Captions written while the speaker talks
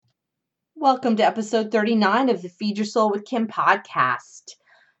Welcome to episode 39 of the Feed Your Soul with Kim podcast.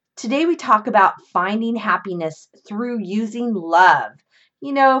 Today we talk about finding happiness through using love.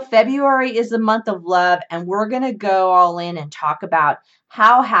 You know, February is the month of love, and we're going to go all in and talk about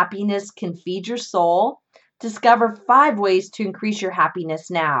how happiness can feed your soul, discover 5 ways to increase your happiness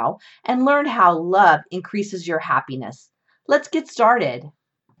now, and learn how love increases your happiness. Let's get started.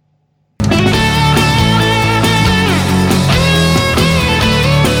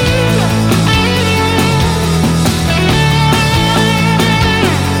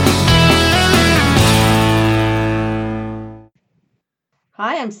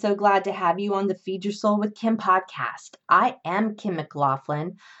 Hi, I'm so glad to have you on the Feed Your Soul with Kim podcast. I am Kim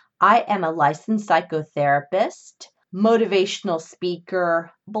McLaughlin. I am a licensed psychotherapist, motivational speaker,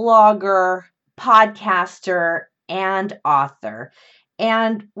 blogger, podcaster, and author.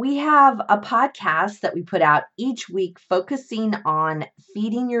 And we have a podcast that we put out each week focusing on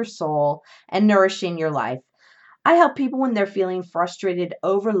feeding your soul and nourishing your life. I help people when they're feeling frustrated,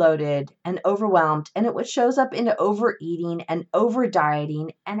 overloaded, and overwhelmed, and it shows up in overeating and over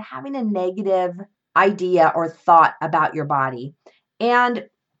dieting and having a negative idea or thought about your body. And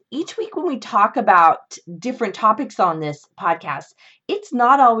each week when we talk about different topics on this podcast, it's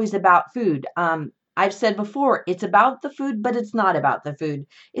not always about food. I've said before, it's about the food, but it's not about the food.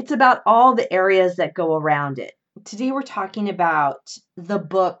 It's about all the areas that go around it. Today we're talking about the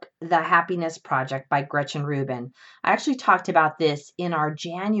book, The Happiness Project by Gretchen Rubin. I actually talked about this in our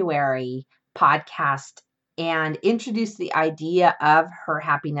January podcast and introduced the idea of her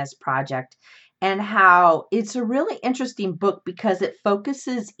Happiness Project and how it's a really interesting book because it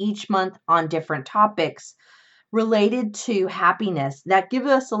focuses each month on different topics related to happiness that give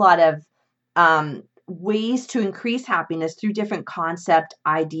us a lot of ways to increase happiness through different concept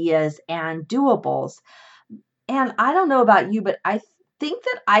ideas and doables. And I don't know about you, but I think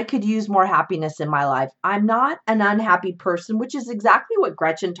that I could use more happiness in my life. I'm not an unhappy person, which is exactly what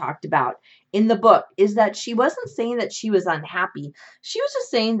Gretchen talked about in the book, is that she wasn't saying that she was unhappy. She was just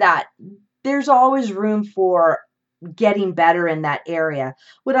saying that there's always room for getting better in that area.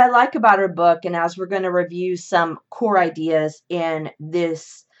 What I like about her book, and as we're going to review some core ideas in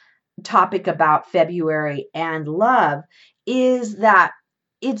this topic about February and love, is that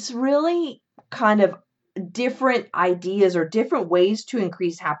it's really kind of different ideas or different ways to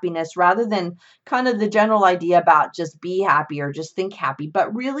increase happiness rather than kind of the general idea about just be happy or just think happy,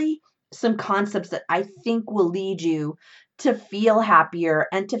 but really some concepts that I think will lead you to feel happier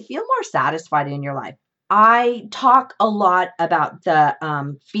and to feel more satisfied in your life. I talk a lot about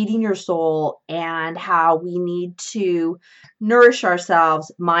the feeding your soul and how we need to nourish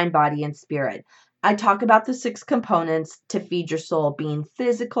ourselves, mind, body, and spirit. I talk about the 6 components to feed your soul being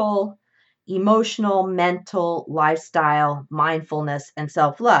physical, emotional, mental, lifestyle, mindfulness, and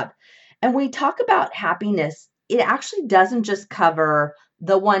self-love. And when we talk about happiness, it actually doesn't just cover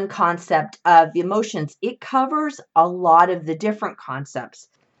the one concept of the emotions. It covers a lot of the different concepts.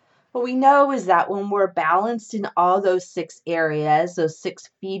 What we know is that when we're balanced in all those 6 areas, those 6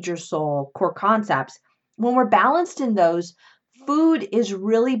 feed your soul core concepts, when we're balanced in those, food is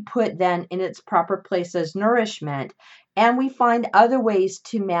really put then in its proper place as nourishment, and we find other ways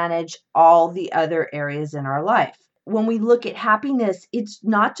to manage all the other areas in our life. When we look at happiness, it's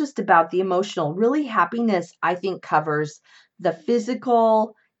not just about the emotional. Really, happiness, I think, covers the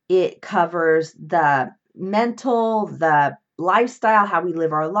physical, it covers the mental, the lifestyle, how we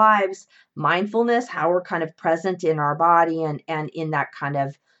live our lives, mindfulness, how we're kind of present in our body and in that kind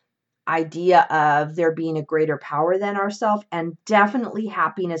of idea of there being a greater power than ourselves, and definitely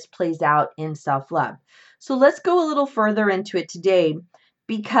happiness plays out in self-love. So let's go a little further into it today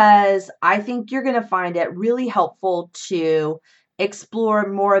because I think you're going to find it really helpful to explore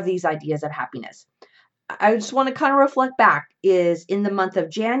more of these ideas of happiness. I just want to kind of reflect back is in the month of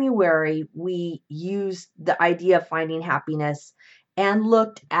January, we used the idea of finding happiness and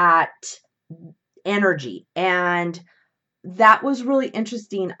looked at energy, and that was really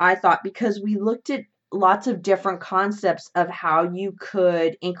interesting, I thought, because we looked at lots of different concepts of how you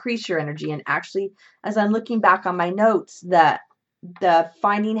could increase your energy. And actually, as I'm looking back on my notes, the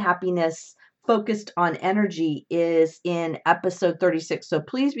finding happiness focused on energy is in episode 36. So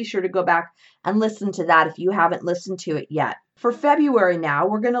please be sure to go back and listen to that if you haven't listened to it yet. For February now,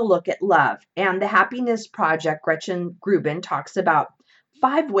 we're going to look at love. And the Happiness Project, Gretchen Rubin, talks about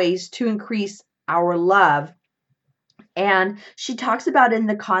 5 ways to increase our love. And she talks about in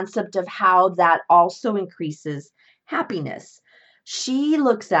the concept of how that also increases happiness. She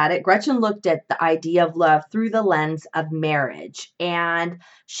looks at it, Gretchen looked at the idea of love through the lens of marriage. And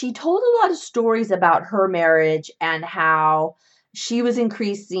she told a lot of stories about her marriage and how She was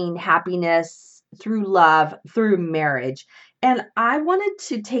increasing happiness through love, through marriage. And I wanted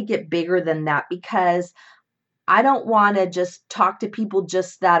to take it bigger than that because I don't want to just talk to people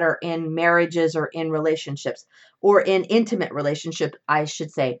just that are in marriages or in relationships or in intimate relationships, I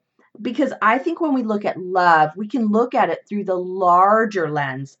should say. Because I think when we look at love, we can look at it through the larger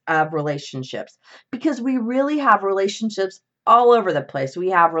lens of relationships because we really have relationships all over the place.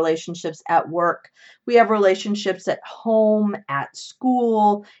 We have relationships at work, we have relationships at home, at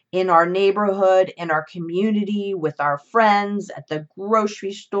school, in our neighborhood, in our community, with our friends, at the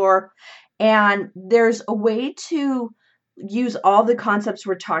grocery store. And there's a way to use all the concepts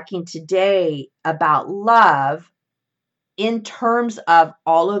we're talking today about love in terms of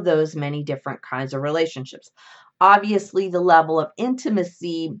all of those many different kinds of relationships. Obviously, the level of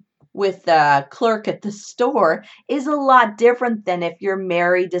intimacy with the clerk at the store is a lot different than if you're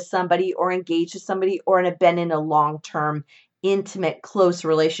married to somebody or engaged to somebody or have been in a long-term, intimate, close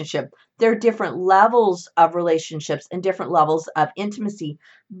relationship. There are different levels of relationships and different levels of intimacy.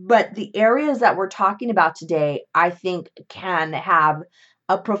 But the areas that we're talking about today, I think, can have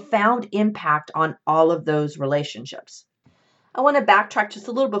a profound impact on all of those relationships. I want to backtrack just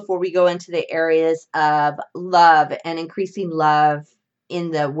a little before we go into the areas of love and increasing love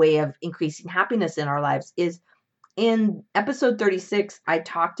in the way of increasing happiness in our lives. Is in episode 36, I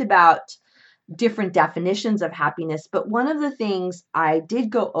talked about different definitions of happiness, but one of the things I did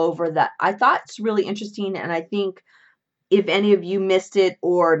go over that I thought is really interesting, and I think if any of you missed it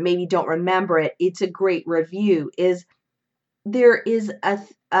or maybe don't remember it, it's a great review, is there is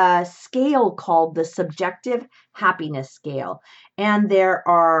a scale called the subjective happiness scale. And there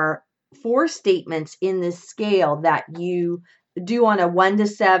are 4 statements in this scale that you do on a 1 to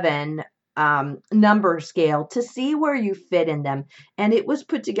 7 number scale to see where you fit in them. And it was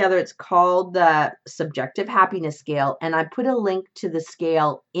put together, it's called the subjective happiness scale. And I put a link to the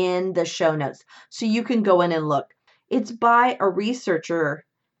scale in the show notes so you can go in and look. It's by a researcher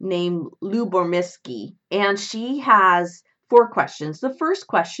named Lubomirsky, and she has 4 questions. The first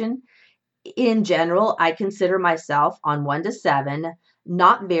question, in general, I consider myself on 1 to 7,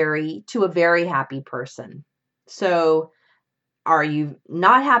 not very to a very happy person. So, are you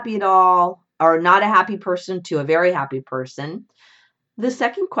not happy at all, or not a happy person to a very happy person? The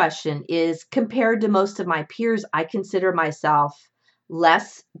second question is, compared to most of my peers, I consider myself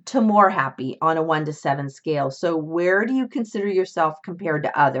less to more happy on a 1 to 7 scale. So, where do you consider yourself compared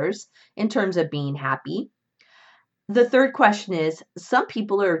to others in terms of being happy? The third question is, some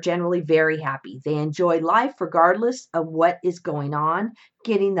people are generally very happy. They enjoy life regardless of what is going on,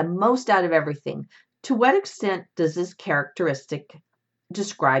 getting the most out of everything. To what extent does this characteristic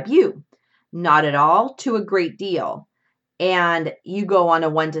describe you? Not at all, to a great deal. And you go on a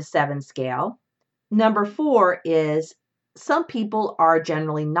 1 to 7 scale. Number 4 is, some people are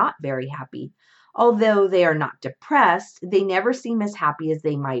generally not very happy. Although they are not depressed, they never seem as happy as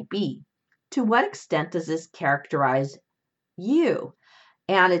they might be. To what extent does this characterize you?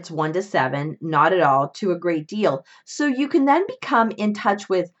 And it's 1 to 7, not at all, to a great deal. So you can then become in touch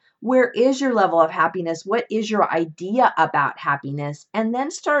with, where is your level of happiness? What is your idea about happiness? And then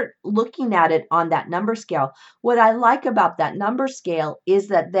start looking at it on that number scale. What I like about that number scale is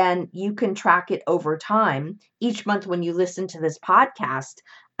that then you can track it over time. Each month when you listen to this podcast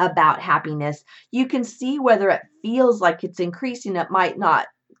about happiness, you can see whether it feels like it's increasing. It might not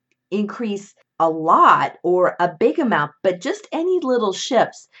increase a lot or a big amount, but just any little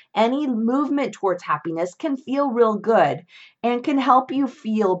shifts, any movement towards happiness can feel real good and can help you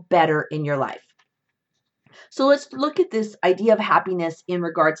feel better in your life. So let's look at this idea of happiness in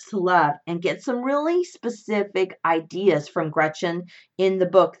regards to love and get some really specific ideas from Gretchen in the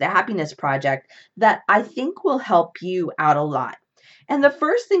book, The Happiness Project, that I think will help you out a lot. And the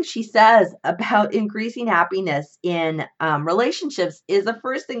first thing she says about increasing happiness in relationships is the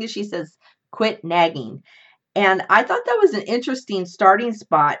first thing is she says, quit nagging. And I thought that was an interesting starting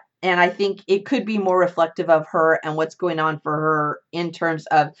spot. And I think it could be more reflective of her and what's going on for her in terms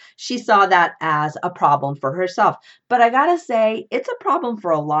of she saw that as a problem for herself. But I got to say, it's a problem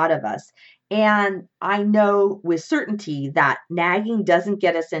for a lot of us. And I know with certainty that nagging doesn't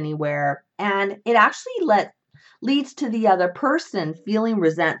get us anywhere. And it actually leads to the other person feeling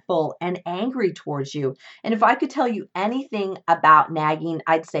resentful and angry towards you. And if I could tell you anything about nagging,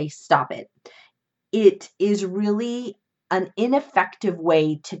 I'd say stop it. It is really an ineffective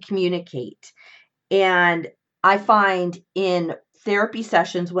way to communicate. And I find in therapy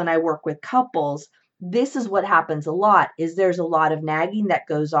sessions when I work with couples, this is what happens a lot, is there's a lot of nagging that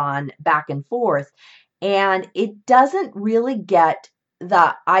goes on back and forth. And it doesn't really get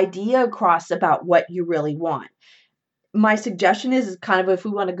the idea across about what you really want. my suggestion is kind of, if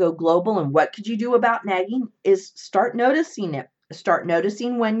we want to go global and what could you do about nagging, is start noticing it. Start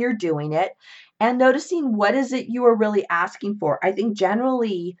noticing when you're doing it and noticing what is it you are really asking for. I think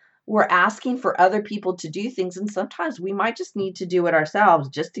generally we're asking for other people to do things, and sometimes we might just need to do it ourselves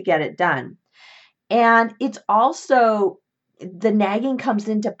just to get it done. And it's also, the nagging comes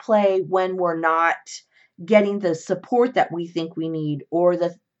into play when we're not getting the support that we think we need, or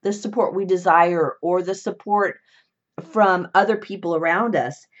the support we desire, or the support from other people around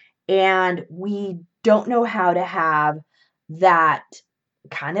us. And we don't know how to have that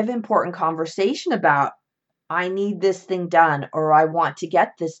kind of important conversation about, I need this thing done, or I want to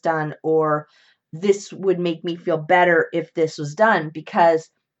get this done, or this would make me feel better if this was done, because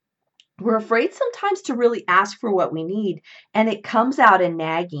we're afraid sometimes to really ask for what we need, and it comes out in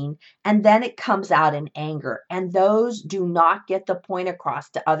nagging, and then it comes out in anger. And those do not get the point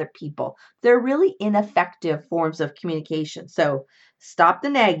across to other people. They're really ineffective forms of communication. So stop the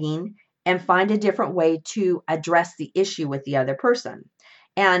nagging and find a different way to address the issue with the other person.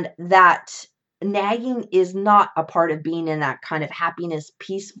 And that nagging is not a part of being in that kind of happiness,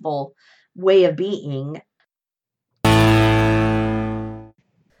 peaceful way of being.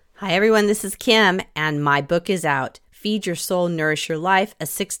 Hi, everyone. This is Kim, and my book is out. Feed Your Soul, Nourish Your Life, a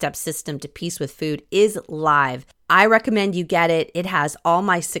 6-step system to peace with food is live. I recommend you get it. It has all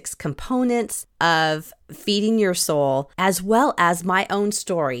my 6 components of feeding your soul, as well as my own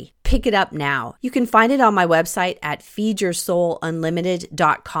story. Pick it up now. You can find it on my website at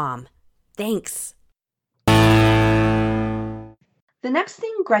feedyoursoulunlimited.com. Thanks. The next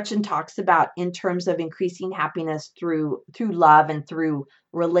thing Gretchen talks about in terms of increasing happiness through love and through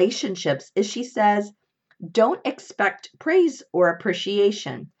relationships is, she says, don't expect praise or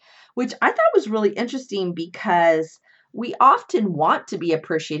appreciation, which I thought was really interesting, because we often want to be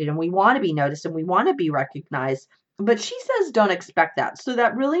appreciated and we want to be noticed and we want to be recognized, but she says don't expect that. So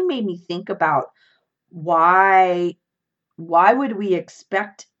that really made me think about why would we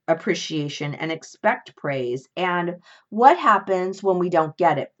expect appreciation and expect praise, and what happens when we don't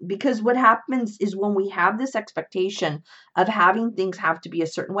get it? Because what happens is, when we have this expectation of having things have to be a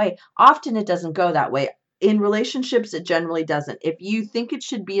certain way, often it doesn't go that way. In relationships, it generally doesn't. If you think it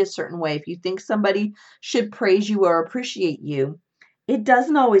should be a certain way, if you think somebody should praise you or appreciate you, it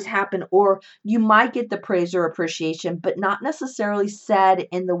doesn't always happen. Or you might get the praise or appreciation, but not necessarily said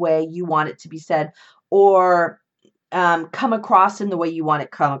in the way you want it to be said, or come across in the way you want it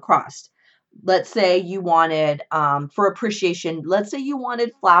come across. Let's say you wanted, for appreciation, let's say you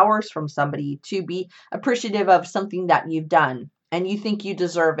wanted flowers from somebody to be appreciative of something that you've done and you think you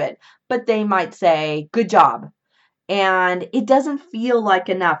deserve it, but they might say, good job. And it doesn't feel like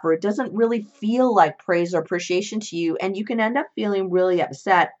enough, or it doesn't really feel like praise or appreciation to you. And you can end up feeling really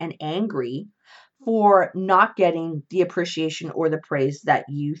upset and angry for not getting the appreciation or the praise that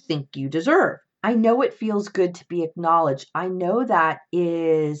you think you deserve. I know it feels good to be acknowledged. I know that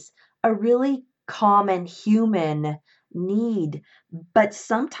is a really common human need, but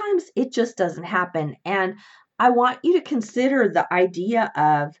sometimes it just doesn't happen. And I want you to consider the idea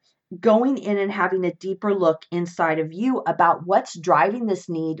of going in and having a deeper look inside of you about what's driving this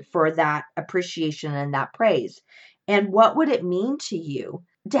need for that appreciation and that praise. And what would it mean to you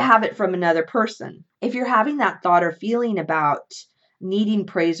to have it from another person? If you're having that thought or feeling about needing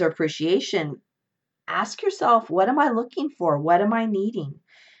praise or appreciation, ask yourself, what am I looking for? What am I needing?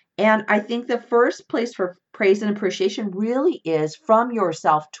 And I think the first place for praise and appreciation really is from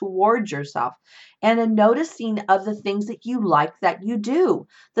yourself towards yourself, and a noticing of the things that you like that you do,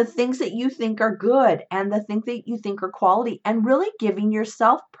 the things that you think are good, and the things that you think are quality, and really giving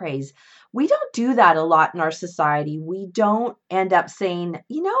yourself praise. We don't do that a lot in our society. We don't end up saying,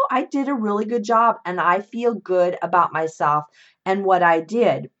 I did a really good job and I feel good about myself and what I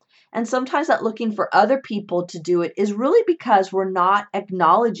did. And sometimes that looking for other people to do it is really because we're not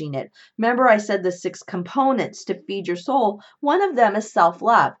acknowledging it. Remember, I said the 6 components to feed your soul. One of them is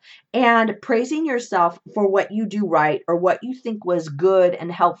self-love. And praising yourself for what you do right, or what you think was good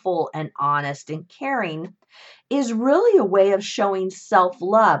and helpful and honest and caring, is really a way of showing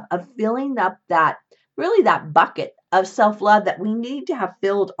self-love, of filling up that bucket of self-love that we need to have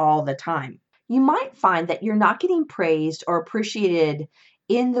filled all the time. You might find that you're not getting praised or appreciated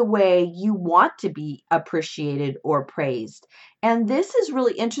in the way you want to be appreciated or praised. And this is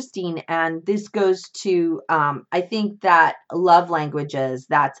really interesting. And this goes to, I think that Love Languages,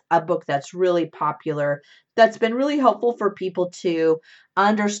 that's a book that's really popular, that's been really helpful for people to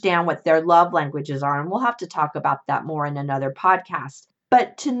understand what their love languages are. And we'll have to talk about that more in another podcast.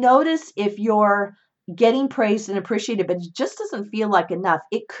 But to notice if your getting praised and appreciated, but it just doesn't feel like enough.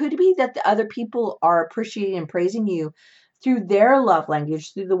 It could be that the other people are appreciating and praising you through their love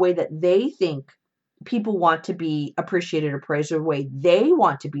language, through the way that they think people want to be appreciated or praised, or the way they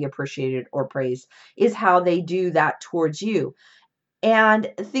want to be appreciated or praised is how they do that towards you.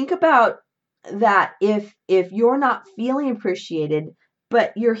 And think about that. If you're not feeling appreciated,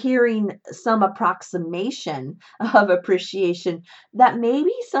 but you're hearing some approximation of appreciation, that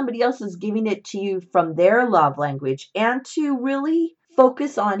maybe somebody else is giving it to you from their love language, and to really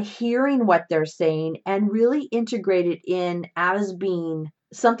focus on hearing what they're saying and really integrate it in as being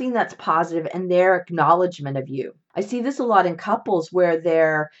something that's positive and their acknowledgement of you. I see this a lot in couples where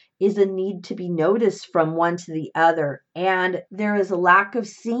there is a need to be noticed from one to the other, and there is a lack of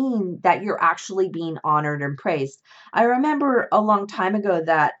seeing that you're actually being honored and praised. I remember a long time ago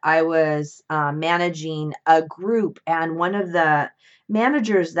that I was managing a group, and one of the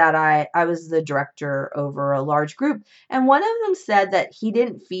managers that I was the director over a large group, and one of them said that he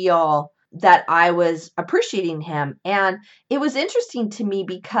didn't feel that I was appreciating him. And it was interesting to me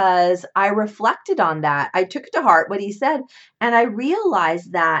because I reflected on that. I took to heart what he said, and I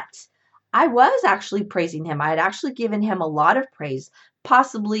realized that I was actually praising him. I had actually given him a lot of praise.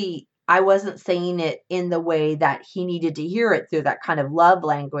 Possibly I wasn't saying it in the way that he needed to hear it through that kind of love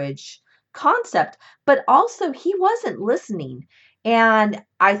language concept, but also he wasn't listening. And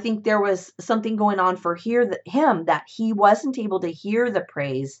I think there was something going on for him, that he wasn't able to hear the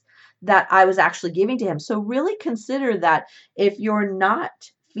praise that I was actually giving to him. So really consider that if you're not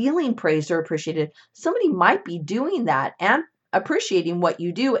feeling praised or appreciated, somebody might be doing that and appreciating what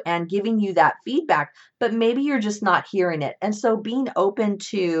you do and giving you that feedback, but maybe you're just not hearing it. And so being open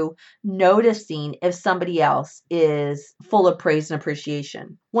to noticing if somebody else is full of praise and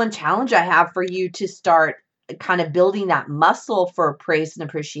appreciation. One challenge I have for you to start kind of building that muscle for praise and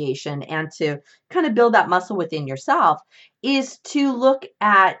appreciation, and to kind of build that muscle within yourself, is to look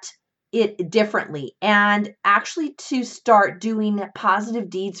at it differently, and actually to start doing positive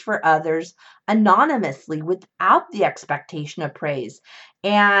deeds for others anonymously without the expectation of praise.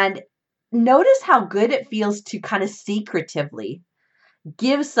 And notice how good it feels to kind of secretively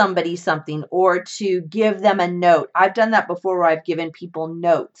give somebody something, or to give them a note. I've done that before, where I've given people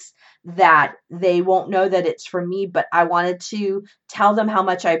notes that they won't know that it's from me, but I wanted to tell them how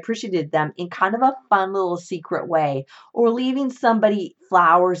much I appreciated them in kind of a fun little secret way, or leaving somebody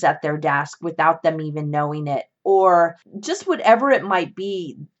flowers at their desk without them even knowing it, or just whatever it might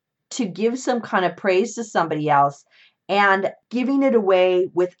be, to give some kind of praise to somebody else and giving it away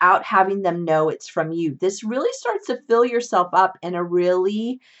without having them know it's from you. This really starts to fill yourself up in a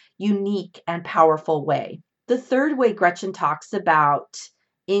really unique and powerful way. The third way Gretchen talks about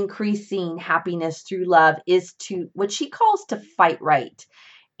increasing happiness through love is to what she calls to fight right.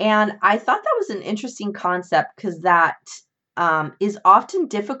 And I thought that was an interesting concept, because that is often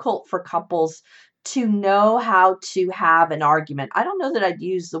difficult for couples to know how to have an argument. I don't know that I'd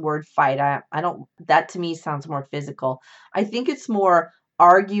use the word fight. I don't, that to me sounds more physical. I think it's more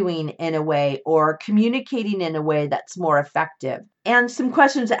arguing in a way, or communicating in a way that's more effective. And some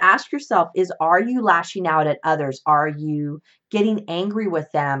questions to ask yourself is, are you lashing out at others? Are you getting angry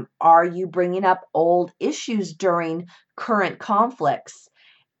with them? Are you bringing up old issues during current conflicts?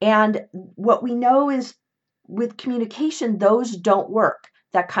 And what we know is, with communication, those don't work.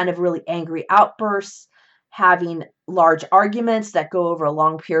 That kind of really angry outbursts, having large arguments that go over a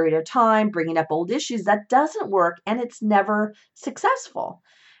long period of time, bringing up old issues, that doesn't work, and it's never successful.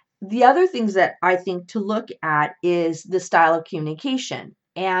 The other things that I think to look at is the style of communication.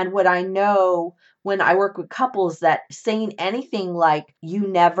 And what I know when I work with couples, that saying anything like "you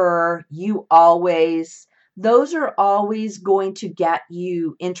never," "you always," those are always going to get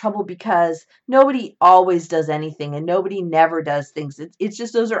you in trouble, because nobody always does anything and nobody never does things. It's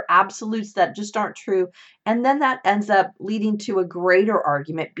just, those are absolutes that just aren't true. And then that ends up leading to a greater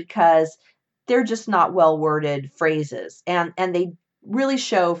argument, because they're just not well worded phrases, and they really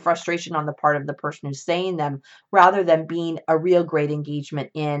show frustration on the part of the person who's saying them, rather than being a real great engagement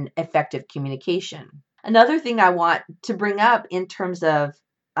in effective communication. Another thing I want to bring up in terms of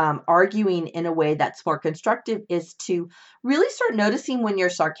arguing in a way that's more constructive is to really start noticing when you're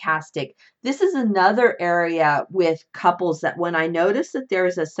sarcastic. This is another area with couples that when I notice that there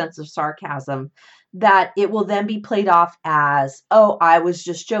is a sense of sarcasm, that it will then be played off as, oh, I was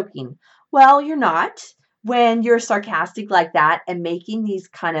just joking. Well, you're not. When you're sarcastic like that and making these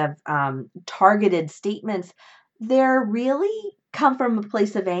kind of targeted statements, they're really come from a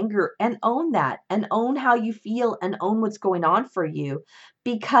place of anger, and own that, and own how you feel, and own what's going on for you,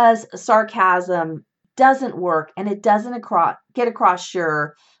 because sarcasm doesn't work, and it doesn't get across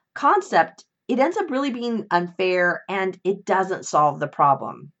your concept it ends up really being unfair and it doesn't solve the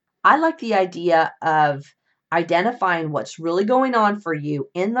problem. I like the idea of identifying what's really going on for you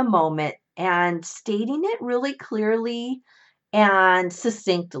in the moment and stating it really clearly and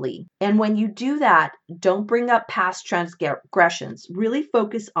succinctly. And when you do that, don't bring up past transgressions. Really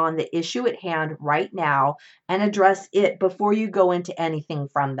focus on the issue at hand right now and address it before you go into anything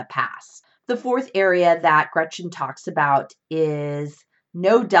from the past. The fourth area that Gretchen talks about is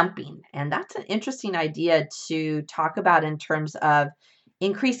no dumping. And that's an interesting idea to talk about in terms of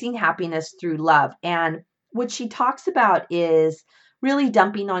increasing happiness through love. And what she talks about is really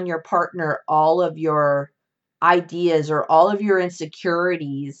dumping on your partner all of your ideas or all of your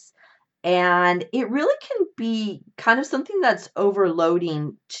insecurities. And it really can be kind of something that's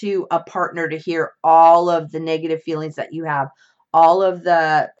overloading to a partner to hear all of the negative feelings that you have, all of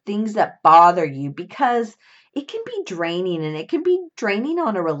the things that bother you, because it can be draining and it can be draining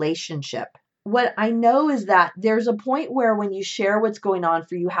on a relationship. What I know is that there's a point where when you share what's going on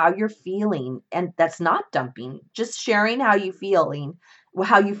for you, how you're feeling, and that's not dumping, just sharing how you feel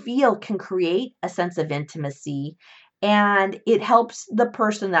can create a sense of intimacy, and it helps the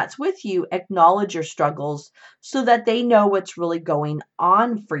person that's with you acknowledge your struggles so that they know what's really going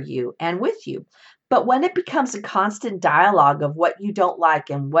on for you and with you. But when it becomes a constant dialogue of what you don't like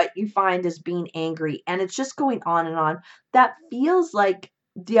and what you find as being angry, and it's just going on and on, that feels like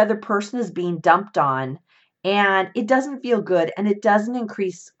the other person is being dumped on, and it doesn't feel good, and it doesn't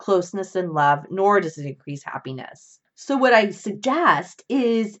increase closeness and love, nor does it increase happiness. So what I suggest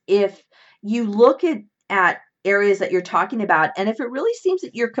is, if you look at areas that you're talking about, and if it really seems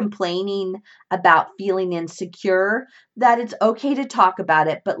that you're complaining about feeling insecure, that it's okay to talk about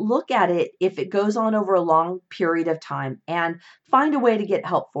it, but look at it if it goes on over a long period of time and find a way to get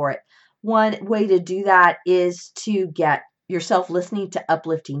help for it. One way to do that is to get yourself listening to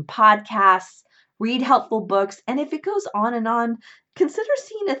uplifting podcasts, read helpful books, and if it goes on and on, consider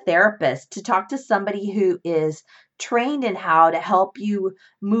seeing a therapist to talk to somebody who is trained in how to help you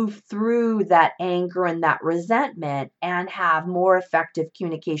move through that anger and that resentment and have more effective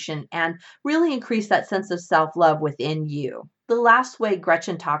communication and really increase that sense of self-love within you. The last way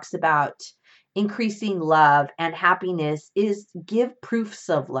Gretchen talks about increasing love and happiness is give proofs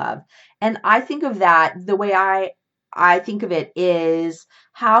of love. And I think of that, the way I think of it is,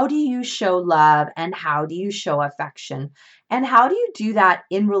 how do you show love and how do you show affection? And how do you do that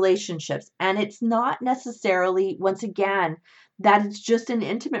in relationships? And it's not necessarily, once again, that it's just in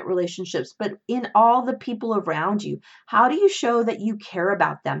intimate relationships, but in all the people around you. How do you show that you care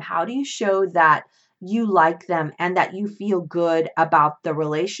about them? How do you show that you like them and that you feel good about the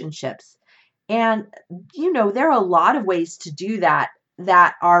relationships? And, there are a lot of ways to do that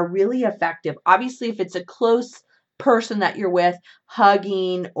that are really effective. Obviously, if it's a close person that you're with,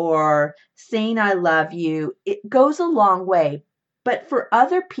 hugging or saying I love you, it goes a long way. But for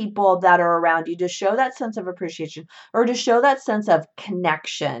other people that are around you, to show that sense of appreciation or to show that sense of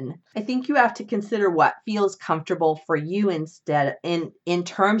connection, I think you have to consider what feels comfortable for you instead in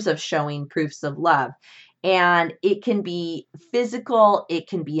terms of showing proofs of love. And it can be physical, it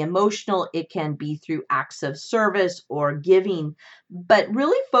can be emotional, it can be through acts of service or giving, but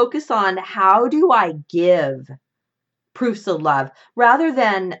really focus on, how do I give proofs of love, rather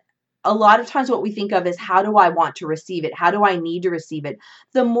than, a lot of times what we think of is, how do I want to receive it? How do I need to receive it?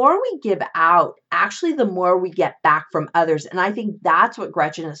 The more we give out, actually, the more we get back from others. And I think that's what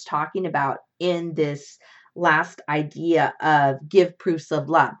Gretchen is talking about in this last idea of give proofs of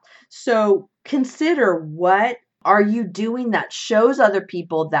love. So consider, what are you doing that shows other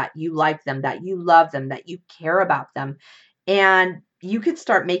people that you like them, that you love them, that you care about them? And you could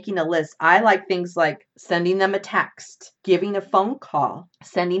start making a list. I like things like sending them a text, giving a phone call,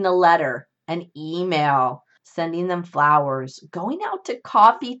 sending a letter, an email, sending them flowers, going out to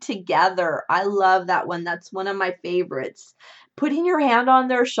coffee together. I love that one. That's one of my favorites. Putting your hand on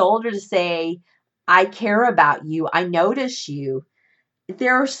their shoulder to say, I care about you. I notice you.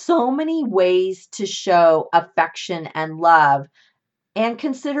 There are so many ways to show affection and love. And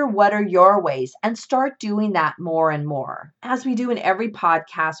consider, what are your ways, and start doing that more and more. As we do in every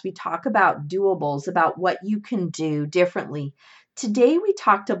podcast, we talk about doables, about what you can do differently. Today, we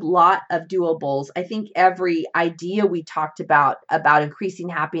talked a lot of doables. I think every idea we talked about increasing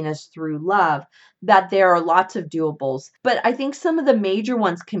happiness through love, that there are lots of doables. But I think some of the major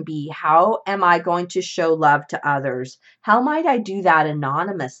ones can be, how am I going to show love to others? How might I do that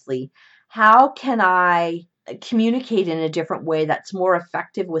anonymously? How can I communicate in a different way that's more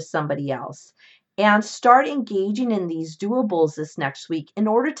effective with somebody else? And start engaging in these doables this next week in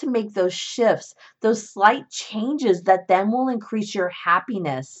order to make those shifts, those slight changes that then will increase your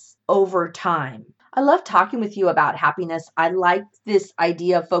happiness over time. I love talking with you about happiness. I like this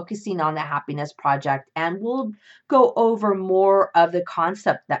idea of focusing on the happiness project, and we'll go over more of the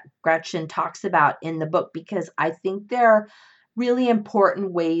concept that Gretchen talks about in the book because I think they're really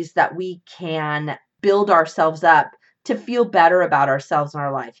important ways that we can build ourselves up to feel better about ourselves and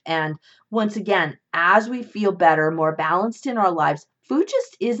our life. And once again, as we feel better, more balanced in our lives, food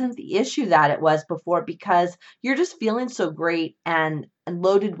just isn't the issue that it was before because you're just feeling so great and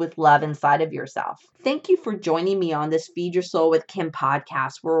loaded with love inside of yourself. Thank you for joining me on this Feed Your Soul with Kim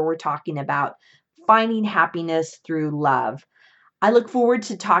podcast, where we're talking about finding happiness through love. I look forward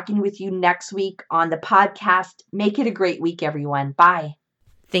to talking with you next week on the podcast. Make it a great week, everyone. Bye.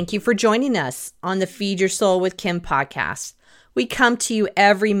 Thank you for joining us on the Feed Your Soul with Kim podcast. We come to you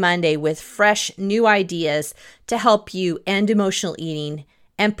every Monday with fresh new ideas to help you end emotional eating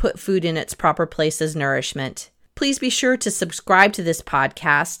and put food in its proper place as nourishment. Please be sure to subscribe to this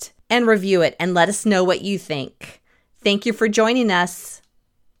podcast and review it and let us know what you think. Thank you for joining us.